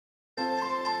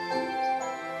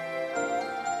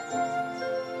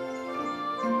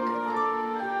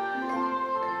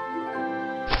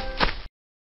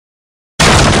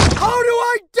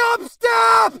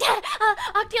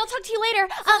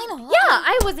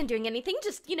wasn't doing anything,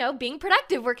 just, being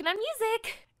productive, working on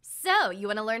music. So, you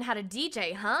want to learn how to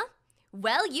DJ, huh?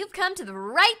 Well, you've come to the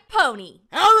right pony.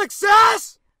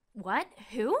 Alexas! What?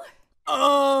 Who?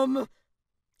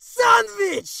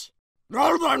 Sandwich!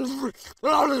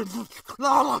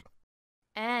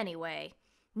 Anyway,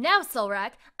 now,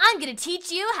 Solrac, I'm gonna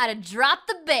teach you how to drop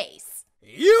the bass.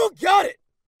 You got it!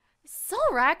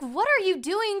 Solrac, what are you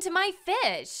doing to my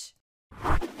fish?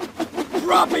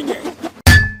 Dropping it!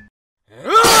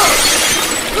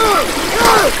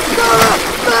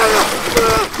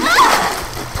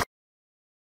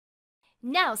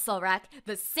 Now, Solrac,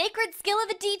 the sacred skill of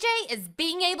a DJ is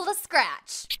being able to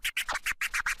scratch.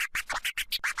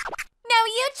 Now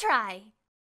you try.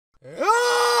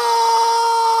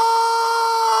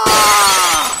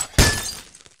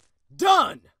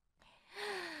 Done!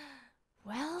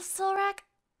 Well, Solrac,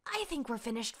 I think we're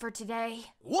finished for today.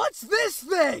 What's this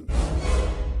thing?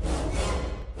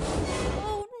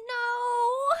 Oh,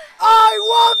 no! I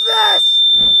want this!